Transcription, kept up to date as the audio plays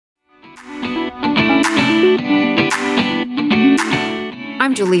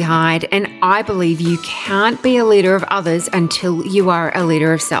I'm Julie Hyde, and I believe you can't be a leader of others until you are a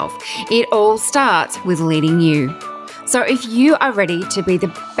leader of self. It all starts with leading you. So if you are ready to be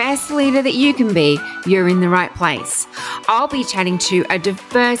the best leader that you can be, you're in the right place. I'll be chatting to a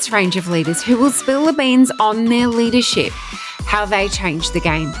diverse range of leaders who will spill the beans on their leadership, how they changed the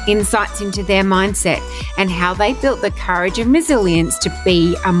game, insights into their mindset, and how they built the courage and resilience to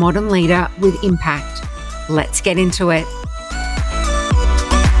be a modern leader with impact. Let's get into it.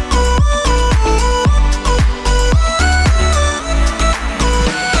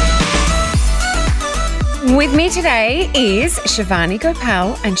 With me today is Shivani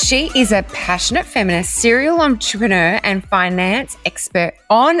Gopal, and she is a passionate feminist, serial entrepreneur, and finance expert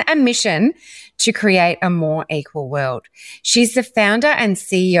on a mission to create a more equal world. She's the founder and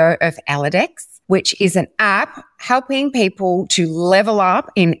CEO of Aladex, which is an app helping people to level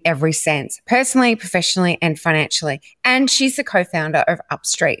up in every sense, personally, professionally, and financially. And she's the co-founder of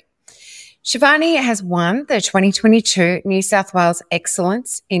Upstreet. Shivani has won the 2022 New South Wales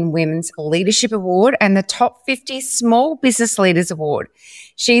Excellence in Women's Leadership Award and the Top 50 Small Business Leaders Award.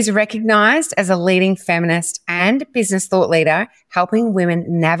 She's recognised as a leading feminist and business thought leader, helping women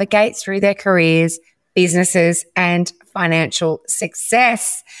navigate through their careers, businesses, and financial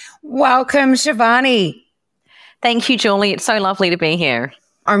success. Welcome, Shivani. Thank you, Julie. It's so lovely to be here.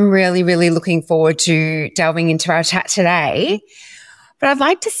 I'm really, really looking forward to delving into our chat today. But I'd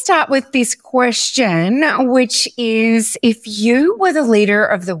like to start with this question, which is, if you were the leader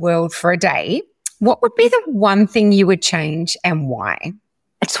of the world for a day, what would be the one thing you would change and why?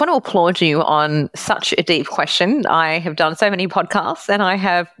 I just want to applaud you on such a deep question. I have done so many podcasts and I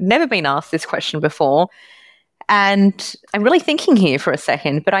have never been asked this question before. And I'm really thinking here for a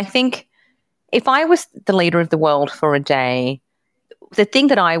second, but I think if I was the leader of the world for a day, the thing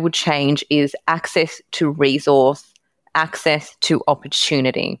that I would change is access to resource, access to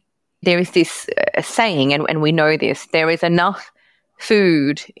opportunity. There is this saying, and we know this, there is enough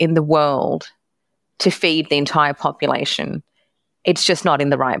food in the world to feed the entire population. It's just not in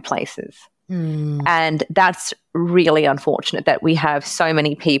the right places. And that's really unfortunate that we have so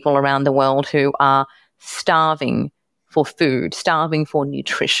many people around the world who are starving for food, starving for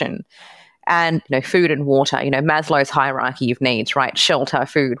nutrition. And, food and water, Maslow's hierarchy of needs, right? Shelter,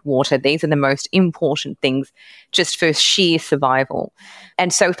 food, water, these are the most important things just for sheer survival.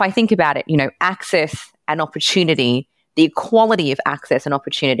 And so if I think about it, access and opportunity, the equality of access and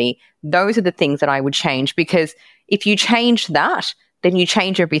opportunity, those are the things that I would change, because if you change that, then you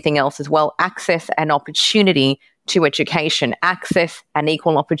change everything else as well. Access and opportunity to education, access and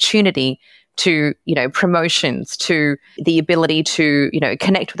equal opportunity to, promotions, to the ability to,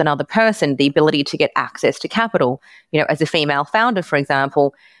 connect with another person, the ability to get access to capital. As a female founder, for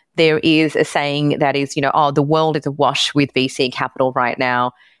example, there is a saying that is, the world is awash with VC capital right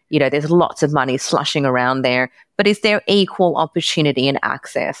now. There's lots of money slushing around there, but is there equal opportunity and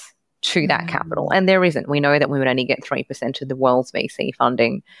access to that capital? And there isn't. We know that women only get 3% of the world's VC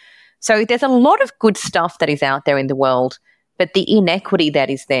funding. So there's a lot of good stuff that is out there in the world, but the inequity that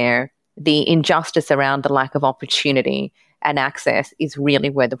is there, the injustice around the lack of opportunity and access is really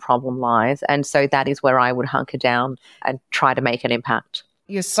where the problem lies. And so that is where I would hunker down and try to make an impact.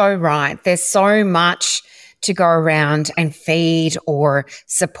 You're so right. There's so much to go around and feed or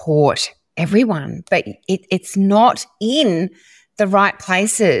support everyone, but it's not in the right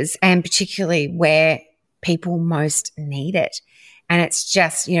places, and particularly where people most need it. And it's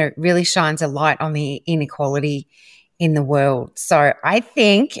just, really shines a light on the inequality in the world. So I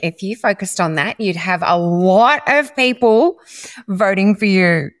think if you focused on that, you'd have a lot of people voting for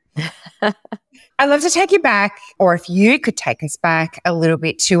you. I'd love to take you back, or if you could take us back a little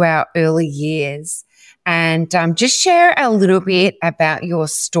bit to our early years and just share a little bit about your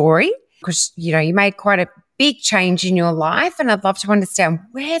story, because, you made quite a big change in your life, and I'd love to understand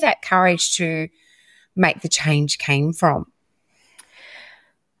where that courage to make the change came from.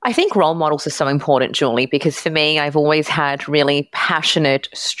 I think role models are so important, Julie, because for me, I've always had really passionate,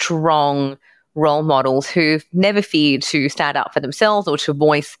 strong role models who've never feared to stand up for themselves or to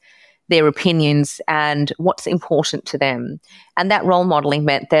voice their opinions and what's important to them. And that role modeling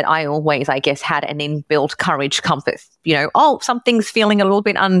meant that I always, I guess, had an inbuilt courage compass. Something's feeling a little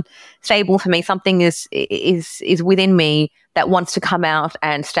bit unstable for me. Something is within me that wants to come out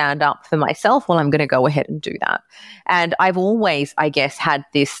and stand up for myself. Well, I'm going to go ahead and do that. And I've always, I guess, had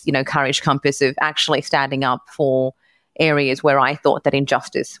this, courage compass of actually standing up for areas where I thought that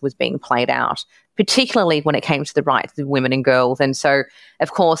injustice was being played out, particularly when it came to the rights of women and girls. And so,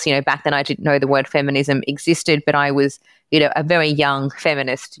 of course, back then I didn't know the word feminism existed, but I was, a very young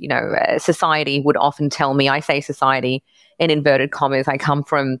feminist. Society would often tell me, I say society in inverted commas, I come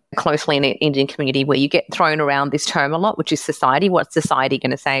from closely in an Indian community where you get thrown around this term a lot, which is society. What's society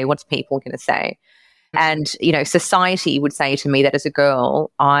going to say? What's people going to say? And, society would say to me that as a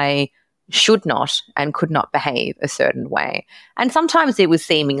girl, I should not and could not behave a certain way. And sometimes it was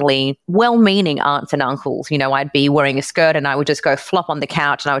seemingly well-meaning aunts and uncles. I'd be wearing a skirt and I would just go flop on the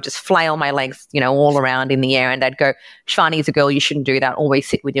couch and I would just flail my legs, all around in the air. And they'd go, Shivani, as a girl, you shouldn't do that. Always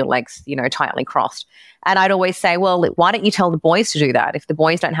sit with your legs, tightly crossed. And I'd always say, well, why don't you tell the boys to do that? If the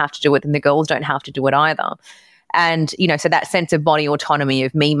boys don't have to do it, then the girls don't have to do it either. And, so that sense of body autonomy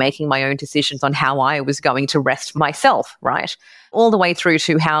of me making my own decisions on how I was going to rest myself, right? All the way through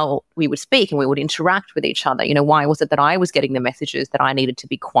to how we would speak and we would interact with each other. Why was it that I was getting the messages that I needed to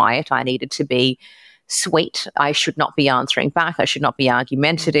be quiet? I needed to be sweet. I should not be answering back. I should not be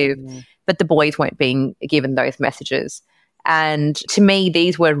argumentative. Mm-hmm. But the boys weren't being given those messages. And to me,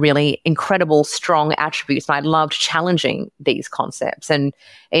 these were really incredible, strong attributes. And I loved challenging these concepts. And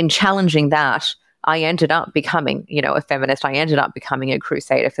in challenging that, I ended up becoming, a feminist. I ended up becoming a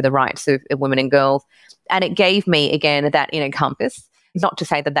crusader for the rights of women and girls. And it gave me, again, that inner compass. Not to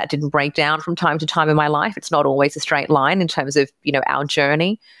say that that didn't break down from time to time in my life. It's not always a straight line in terms of, our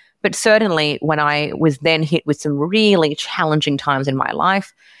journey. But certainly when I was then hit with some really challenging times in my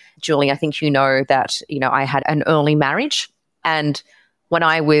life, Julie, I think you know that, I had an early marriage. And when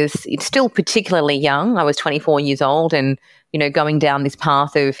I was still particularly young, I was 24 years old and, going down this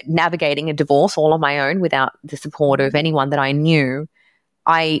path of navigating a divorce all on my own without the support of anyone that I knew,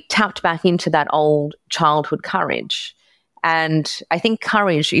 I tapped back into that old childhood courage. And I think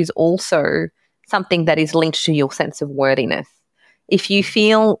courage is also something that is linked to your sense of worthiness. If you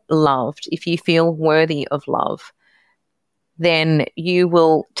feel loved, if you feel worthy of love, then you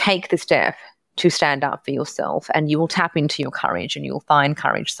will take the step to stand up for yourself and you will tap into your courage and you'll find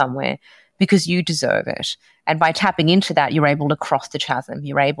courage somewhere because you deserve it. And by tapping into that, you're able to cross the chasm.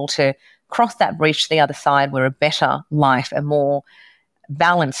 You're able to cross that breach to the other side where a better life, a more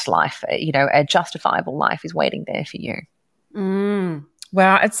balanced life, a justifiable life is waiting there for you.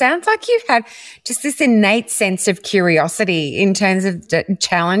 Well, it sounds like you've had just this innate sense of curiosity in terms of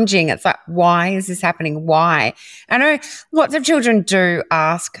challenging. It's like, why is this happening? Why? I know lots of children do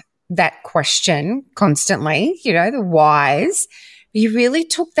ask that question constantly, the whys. You really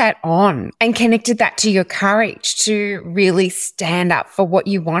took that on and connected that to your courage to really stand up for what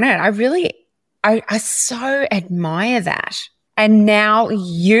you wanted. I so admire that. And now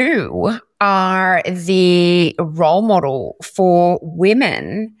you are the role model for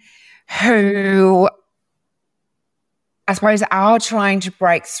women who, I suppose, are trying to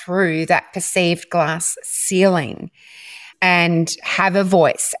break through that perceived glass ceiling and have a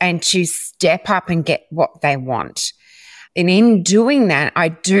voice and to step up and get what they want. And in doing that, I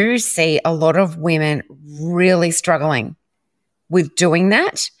do see a lot of women really struggling with doing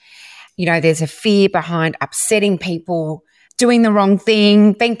that. There's a fear behind upsetting people, doing the wrong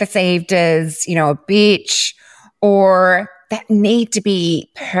thing, being perceived as, a bitch, or that need to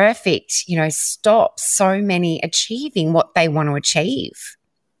be perfect, stop so many achieving what they want to achieve.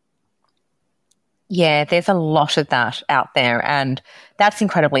 Yeah, there's a lot of that out there and that's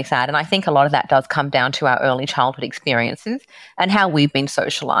incredibly sad. And I think a lot of that does come down to our early childhood experiences and how we've been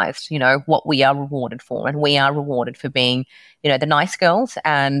socialized, what we are rewarded for. And we are rewarded for being, the nice girls.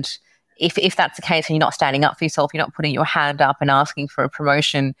 And if that's the case and you're not standing up for yourself, you're not putting your hand up and asking for a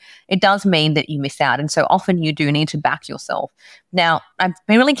promotion, it does mean that you miss out. And so often you do need to back yourself. Now, I'm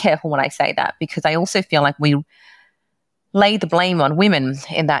being really careful when I say that because I also feel like we lay the blame on women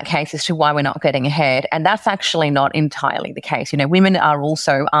in that case as to why we're not getting ahead. And that's actually not entirely the case. Women are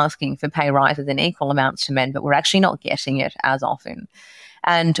also asking for pay rises in equal amounts to men, but we're actually not getting it as often.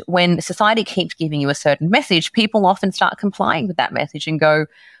 And when society keeps giving you a certain message, people often start complying with that message and go,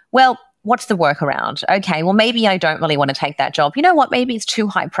 well, what's the workaround? Okay, well, maybe I don't really want to take that job. You know what? Maybe it's too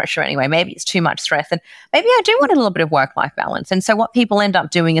high pressure anyway. Maybe it's too much stress. And maybe I do want a little bit of work-life balance. And so what people end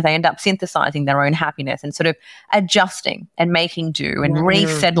up doing is they end up synthesizing their own happiness and sort of adjusting and making do and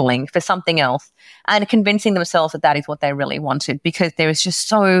resettling for something else and convincing themselves that that is what they really wanted because there is just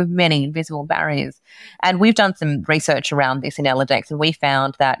so many invisible barriers. And we've done some research around this in Elidex and we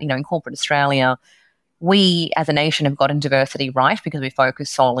found that, in corporate Australia, we as a nation have gotten diversity right because we focus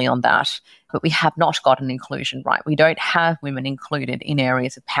solely on that, but we have not gotten inclusion right. We don't have women included in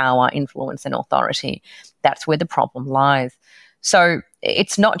areas of power, influence and authority. That's where the problem lies. So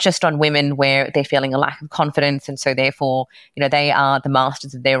it's not just on women where they're feeling a lack of confidence, and so therefore, they are the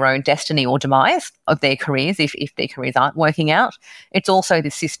masters of their own destiny or demise of their careers if their careers aren't working out. It's also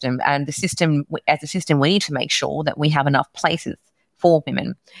the system, and as a system, we need to make sure that we have enough places for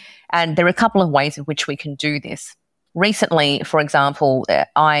women. And there are a couple of ways in which we can do this. Recently, for example,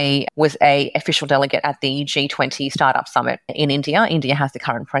 I was an official delegate at the G20 Startup Summit in India. India has the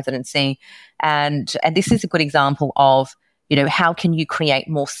current presidency. And this is a good example of, how can you create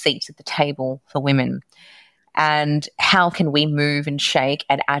more seats at the table for women? And how can we move and shake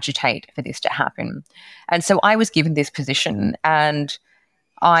and agitate for this to happen? And so I was given this position, and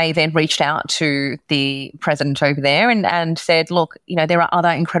I then reached out to the president over there and said, look, there are other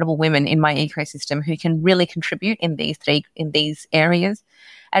incredible women in my ecosystem who can really contribute in these areas.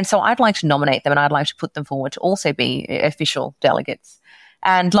 And so I'd like to nominate them, and I'd like to put them forward to also be official delegates.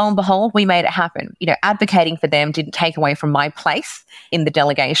 And lo and behold, we made it happen. Advocating for them didn't take away from my place in the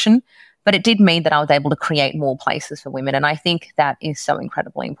delegation, but it did mean that I was able to create more places for women. And I think that is so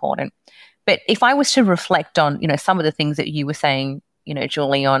incredibly important. But if I was to reflect on, some of the things that you were saying,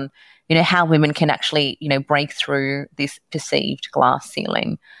 Julie, on, how women can actually, break through this perceived glass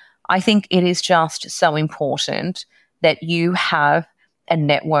ceiling, I think it is just so important that you have a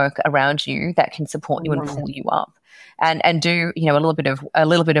network around you that can support you and pull you up and do, a little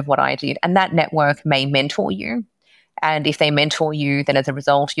bit of what I did. And that network may mentor you. And if they mentor you, then as a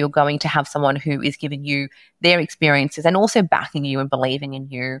result, you're going to have someone who is giving you their experiences and also backing you and believing in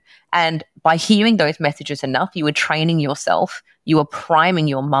you. And by hearing those messages enough, you are training yourself, you are priming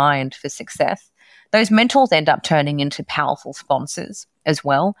your mind for success. Those mentors end up turning into powerful sponsors as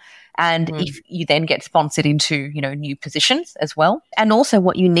well. And if you then get sponsored into, new positions as well. And also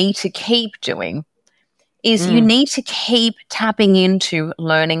what you need to keep doing is you need to keep tapping into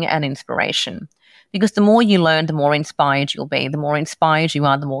learning and inspiration. Because the more you learn, the more inspired you'll be. The more inspired you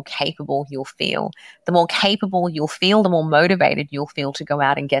are, the more capable you'll feel. The more capable you'll feel, the more motivated you'll feel to go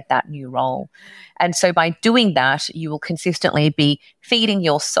out and get that new role. And so by doing that, you will consistently be feeding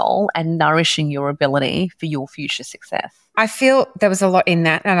your soul and nourishing your ability for your future success. I feel there was a lot in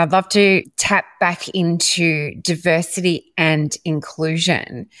that, and I'd love to tap back into diversity and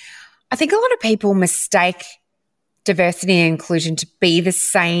inclusion. I think a lot of people mistake diversity and inclusion to be the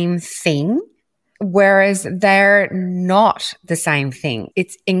same thing, whereas they're not the same thing.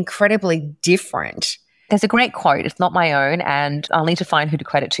 It's incredibly different. There's a great quote. It's not my own, and I'll need to find who to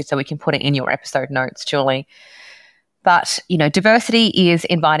credit to so we can put it in your episode notes, Julie. But, diversity is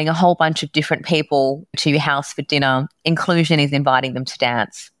inviting a whole bunch of different people to your house for dinner. Inclusion is inviting them to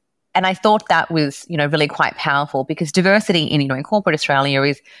dance. And I thought that was, really quite powerful, because diversity in corporate Australia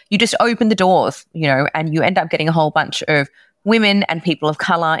is you just open the doors, and you end up getting a whole bunch of women and people of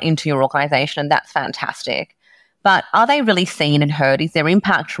colour into your organisation, and that's fantastic. But are they really seen and heard? Is their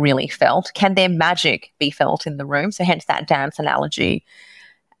impact really felt? Can their magic be felt in the room? So hence that dance analogy.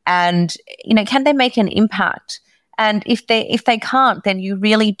 And, can they make an impact? And if they can't, then you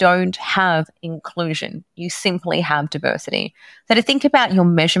really don't have inclusion. You simply have diversity. So to think about your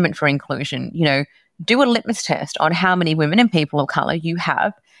measurement for inclusion, do a litmus test on how many women and people of colour you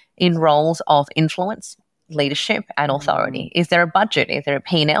have in roles of influence, leadership and authority. Is there a budget? Is there a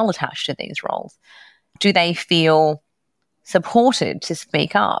P&L attached to these roles? Do they feel supported to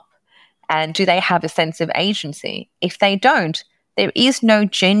speak up? And do they have a sense of agency? If they don't, there is no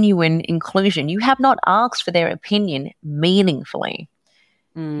genuine inclusion. You have not asked for their opinion meaningfully.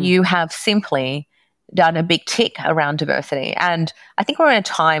 You have simply done a big tick around diversity. And I think we're in a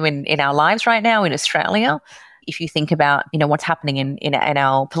time in our lives right now in Australia, if you think about, what's happening in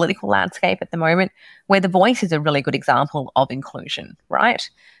our political landscape at the moment, where the voice is a really good example of inclusion, right?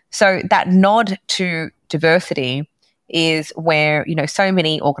 So that nod to diversity is where, so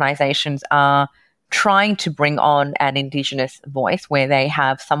many organizations are trying to bring on an Indigenous voice, where they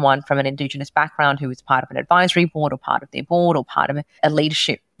have someone from an Indigenous background who is part of an advisory board or part of their board or part of a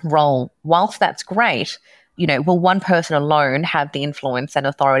leadership role. Whilst that's great, will one person alone have the influence and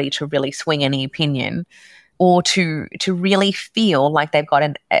authority to really swing any opinion, or to really feel like they've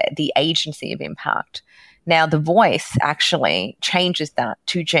got the agency of impact? Now, the voice actually changes that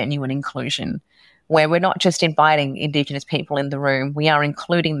to genuine inclusion, where we're not just inviting Indigenous people in the room, we are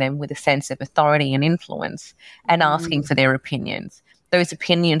including them with a sense of authority and influence and asking for their opinions. Those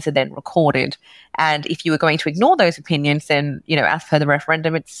opinions are then recorded. And if you are going to ignore those opinions, then, as per the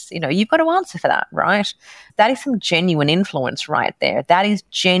referendum, it's, you've got to answer for that, right? That is some genuine influence right there. That is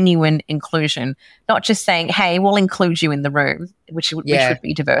genuine inclusion, not just saying, hey, we'll include you in the room, which would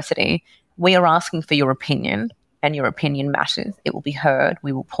be diversity. We are asking for your opinion. and your opinion matters. It will be heard.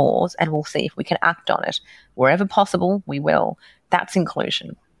 We will pause and we'll see if we can act on it. Wherever possible, we will. That's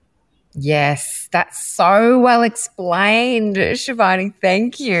inclusion. Yes, that's so well explained, Shivani.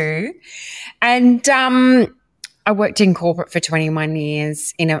 Thank you. And I worked in corporate for 21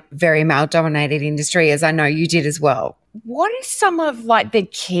 years in a very male-dominated industry, as I know you did as well. What are some of like the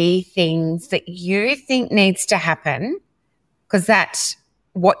key things that you think needs to happen? Because that,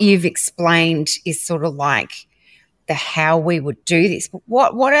 what you've explained is sort of like the how we would do this. But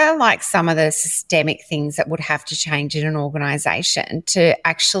what are like some of the systemic things that would have to change in an organisation to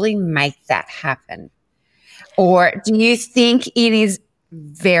actually make that happen? Or do you think it is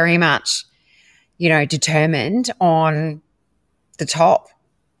very much, determined on the top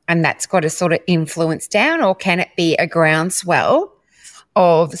and that's got to sort of influence down, or can it be a groundswell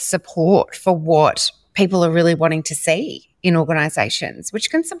of support for what people are really wanting to see in organisations, which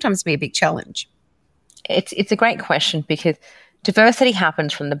can sometimes be a big challenge? It's a great question because diversity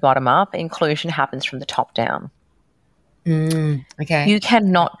happens from the bottom up, inclusion happens from the top down. Okay. You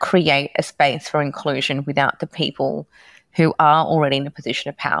cannot create a space for inclusion without the people who are already in a position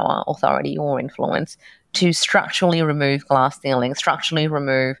of power, authority, or influence to structurally remove glass ceilings, structurally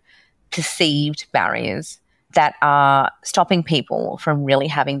remove perceived barriers that are stopping people from really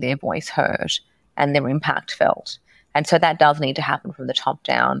having their voice heard and their impact felt. And so that does need to happen from the top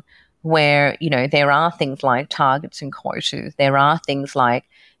down, where, there are things like targets and quotas. There are things like,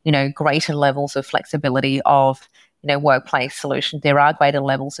 greater levels of flexibility of, workplace solutions. There are greater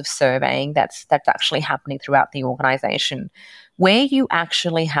levels of surveying that's actually happening throughout the organisation, where you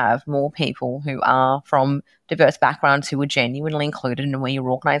actually have more people who are from diverse backgrounds who are genuinely included, and where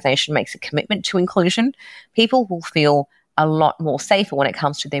your organisation makes a commitment to inclusion. People will feel a lot more safer when it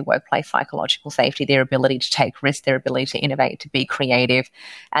comes to their workplace psychological safety, their ability to take risks, their ability to innovate, to be creative,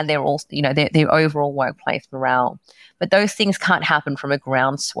 and their overall workplace morale. But those things can't happen from a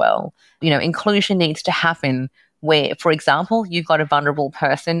groundswell. Inclusion needs to happen where, for example, you've got a vulnerable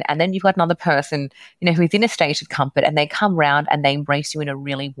person and then you've got another person, who's in a state of comfort, and they come round and they embrace you in a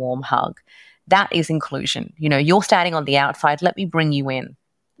really warm hug. That is inclusion. You're standing on the outside, let me bring you in.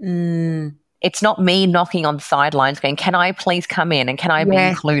 It's not me knocking on the sidelines going, can I please come in and can I be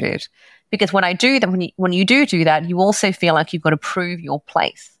included? Because when I do that, when you do that, you also feel like you've got to prove your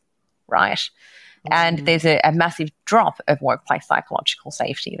place, right? And there's a massive drop of workplace psychological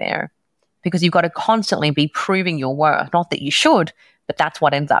safety there, because you've got to constantly be proving your worth. Not that you should, but that's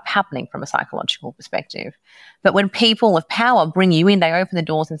what ends up happening from a psychological perspective. But when people of power bring you in, they open the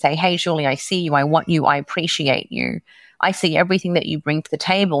doors and say, hey, Julie, I see you, I want you, I appreciate you. I see everything that you bring to the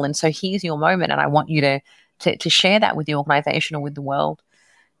table, and so here's your moment, and I want you to share that with the organisation or with the world.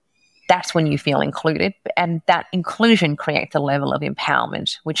 That's when you feel included, and that inclusion creates a level of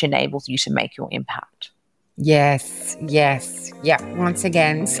empowerment which enables you to make your impact. Yes. Yeah, once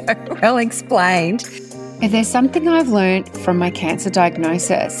again, so well explained. If there's something I've learned from my cancer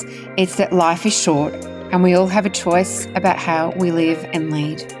diagnosis, it's that life is short and we all have a choice about how we live and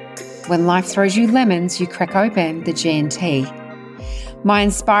lead. When life throws you lemons, you crack open the G&T. My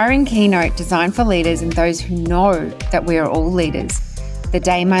inspiring keynote designed for leaders and those who know that we are all leaders. The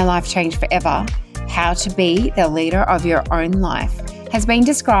Day My Life Changed Forever, How to Be the Leader of Your Own Life, has been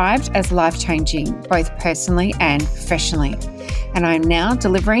described as life-changing, both personally and professionally. And I'm now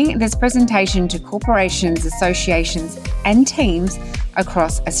delivering this presentation to corporations, associations, and teams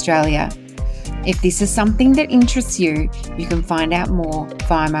across Australia. If this is something that interests you, you can find out more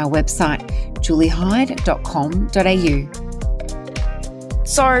via my website, juliehyde.com.au.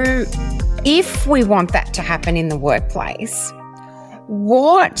 So if we want that to happen in the workplace,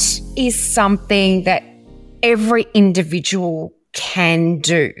 what is something that every individual can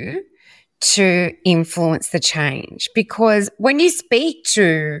do to influence the change? Because when you speak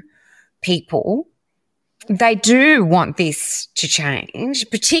to people, they do want this to change,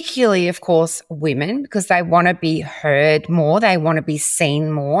 particularly, of course, women, because they want to be heard more, they want to be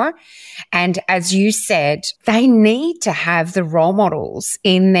seen more. And as you said, they need to have the role models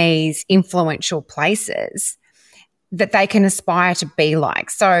in these influential places that they can aspire to be like.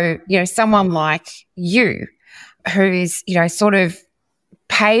 So, someone like you who's, sort of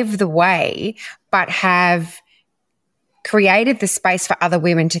paved the way, but have created the space for other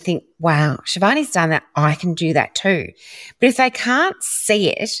women to think, wow, Shivani's done that, I can do that too. But if they can't see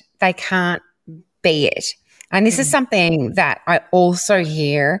it, they can't be it. And this is something that I also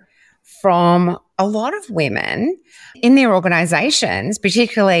hear from a lot of women in their organizations,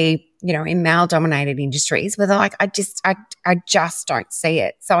 particularly, in male-dominated industries, where they're like, I just don't see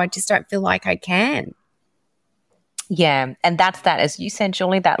it. So I just don't feel like I can. Yeah, and that's that, as you said,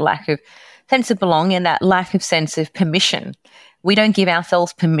 Julie, that lack of sense of belonging and that lack of sense of permission. We don't give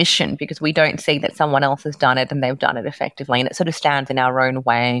ourselves permission because we don't see that someone else has done it and they've done it effectively, and it sort of stands in our own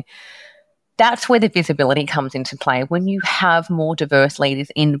way. That's where the visibility comes into play. When you have more diverse leaders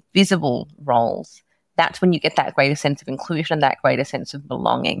in visible roles, that's when you get that greater sense of inclusion, that greater sense of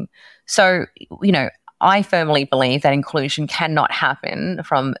belonging. So, I firmly believe that inclusion cannot happen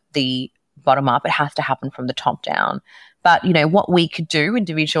from the bottom up. It has to happen from the top down. But, what we could do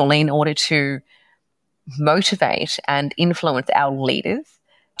individually in order to motivate and influence our leaders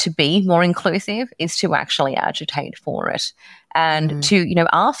to be more inclusive is to actually agitate for it and to,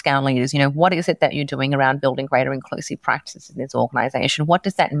 ask our leaders, what is it that you're doing around building greater inclusive practices in this organization? What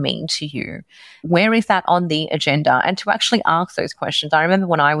does that mean to you? Where is that on the agenda? And to actually ask those questions. I remember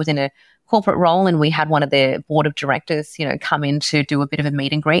when I was in a corporate role and we had one of the board of directors, come in to do a bit of a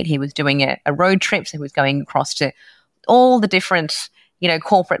meet and greet. He was doing a road trip. So he was going across to all the different,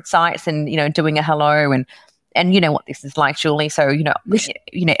 corporate sites and, doing a hello and you know what this is like, Julie. So,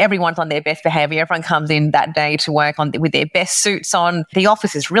 everyone's on their best behavior. Everyone comes in that day to work with their best suits on. The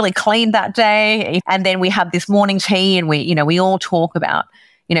office is really clean that day. And then we have this morning tea and we all talk about,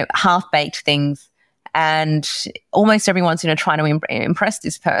 half-baked things. And almost everyone's, trying to impress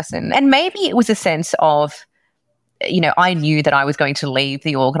this person. And maybe it was a sense of, I knew that I was going to leave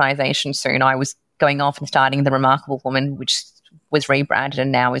the organization soon. I was going off and starting The Remarkable Woman, which was rebranded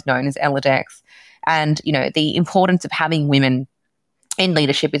and now is known as Eladex. And, the importance of having women in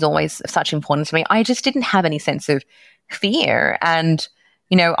leadership is always such importance to me. I just didn't have any sense of fear. And,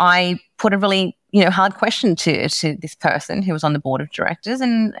 I put a really, hard question to this person who was on the board of directors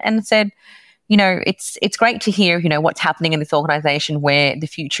and said, it's great to hear, what's happening in this organization where the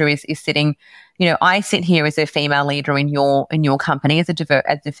future is sitting. I sit here as a female leader in your company as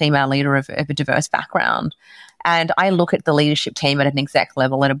a female leader of a diverse background. And I look at the leadership team at an exec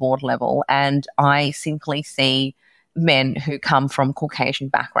level, at a board level, and I simply see men who come from Caucasian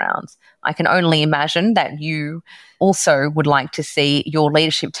backgrounds. I can only imagine that you also would like to see your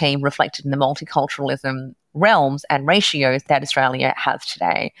leadership team reflected in the multiculturalism realms and ratios that Australia has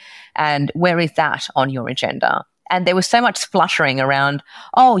today. And where is that on your agenda? And there was so much spluttering around,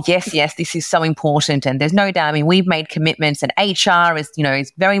 oh, yes, this is so important. And there's no doubt, I mean, we've made commitments and HR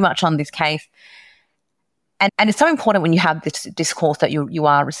is very much on this case. And it's so important when you have this discourse that you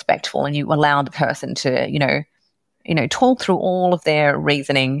are respectful and you allow the person to, talk through all of their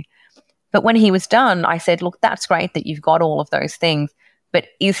reasoning. But when he was done, I said, look, that's great that you've got all of those things, but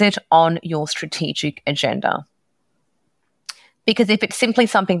is it on your strategic agenda? Because if it's simply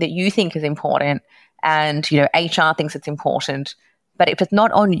something that you think is important and, HR thinks it's important, but if it's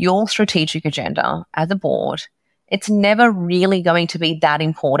not on your strategic agenda as a board, it's never really going to be that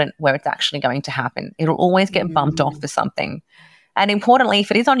important where it's actually going to happen. It'll always get bumped off for something. And importantly,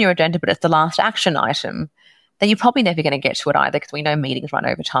 if it is on your agenda, but it's the last action item, then you're probably never going to get to it either because we know meetings run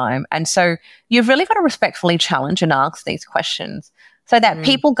over time. And so you've really got to respectfully challenge and ask these questions so that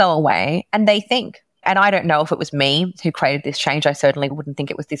people go away and they think. And I don't know if it was me who created this change. I certainly wouldn't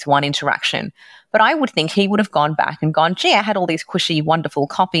think it was this one interaction. But I would think he would have gone back and gone, gee, I had all these cushy, wonderful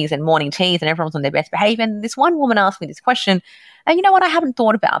coffees and morning teas and everyone's on their best behavior. And this one woman asked me this question. And you know what? I haven't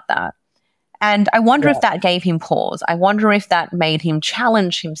thought about that. And I wonder if that gave him pause. I wonder if that made him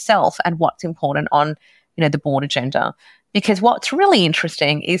challenge himself and what's important on, the board agenda. Because what's really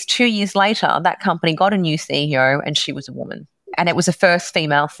interesting is 2 years later, that company got a new CEO and she was a woman. And it was the first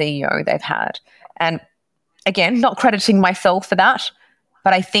female CEO they've had. And again, not crediting myself for that,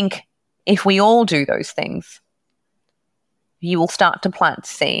 but I think if we all do those things, you will start to plant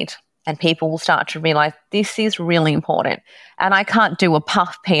seed and people will start to realize this is really important. And I can't do a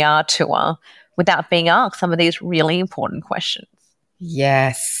puff PR tour without being asked some of these really important questions.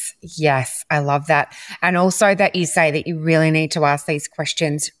 Yes, I love that. And also that you say that you really need to ask these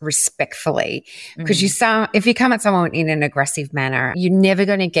questions respectfully because if you come at someone in an aggressive manner, you're never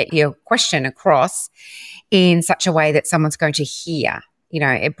going to get your question across in such a way that someone's going to hear.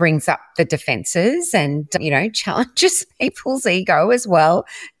 It brings up the defenses and, challenges people's ego as well,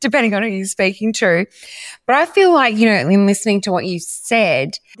 depending on who you're speaking to. But I feel like, in listening to what you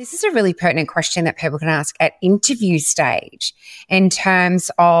said, this is a really pertinent question that people can ask at interview stage in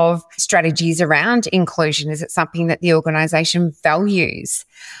terms of strategies around inclusion. Is it something that the organisation values?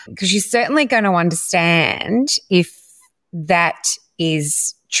 Because you're certainly going to understand if that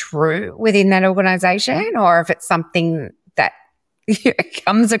is true within that organisation or if it's something that it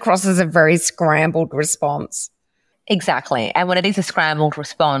comes across as a very scrambled response. Exactly. And when it is a scrambled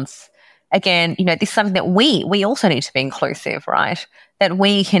response, again, this is something that we also need to be inclusive, right? That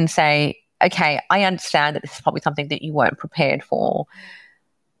we can say, okay, I understand that this is probably something that you weren't prepared for.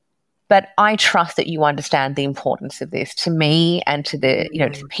 But I trust that you understand the importance of this to me and to the,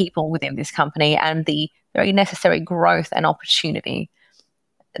 to the people within this company, and the very necessary growth and opportunity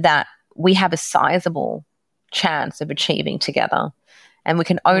that we have a sizable chance of achieving together. And we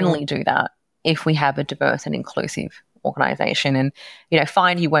can only do that if we have a diverse and inclusive organization. And,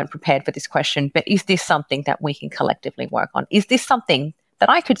 fine, you weren't prepared for this question, but is this something that we can collectively work on? Is this something that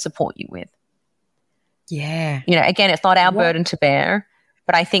I could support you with? Yeah. Again, it's not our burden to bear,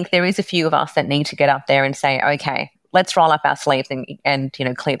 but I think there is a few of us that need to get up there and say, okay, let's roll up our sleeves and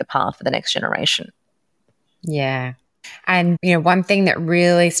clear the path for the next generation. Yeah. And, one thing that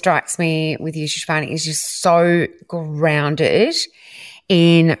really strikes me with you, Shivani, is you're so grounded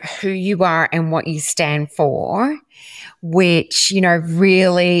in who you are and what you stand for, which,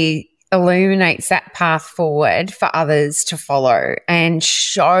 really illuminates that path forward for others to follow and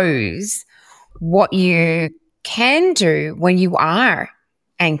shows what you can do when you are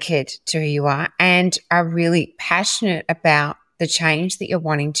anchored to who you are and are really passionate about the change that you're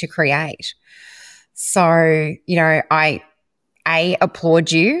wanting to create. So, I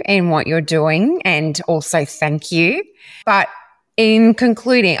applaud you in what you're doing and also thank you. But in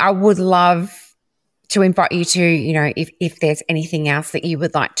concluding, I would love to invite you to, if there's anything else that you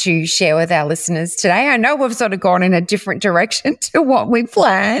would like to share with our listeners today. I know we've sort of gone in a different direction to what we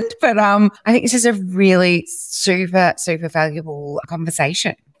planned, but I think this is a really super, super valuable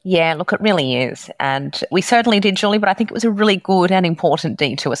conversation. Yeah, look, it really is. And we certainly did, Julie, but I think it was a really good and important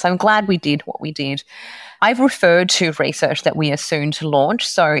detour. So I'm glad we did what we did. I've referred to research that we are soon to launch.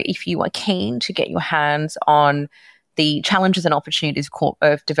 So if you are keen to get your hands on the challenges and opportunities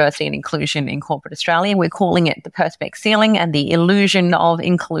of diversity and inclusion in corporate Australia, we're calling it the Perspex Ceiling and the Illusion of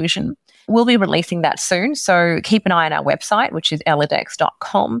Inclusion. We'll be releasing that soon, so keep an eye on our website, which is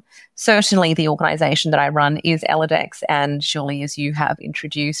elidex.com. Certainly the organisation that I run is Elidex, and Julie, as you have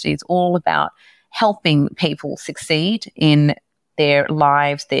introduced, is all about helping people succeed in their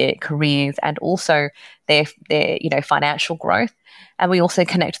lives, their careers, and also their financial growth. And we also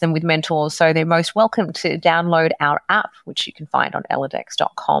connect them with mentors, so they're most welcome to download our app, which you can find on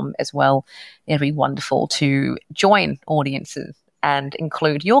elidex.com as well. It'd be wonderful to join audiences and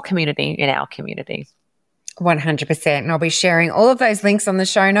include your community in our community. 100%. And I'll be sharing all of those links on the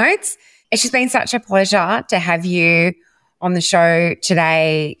show notes. It's just been such a pleasure to have you on the show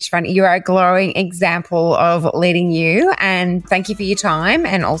today, Shivani. You are a glowing example of leading you, and thank you for your time,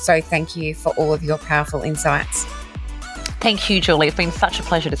 and also thank you for all of your powerful insights. Thank you, Julie. It's been such a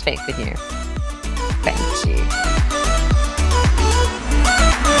pleasure to speak with you.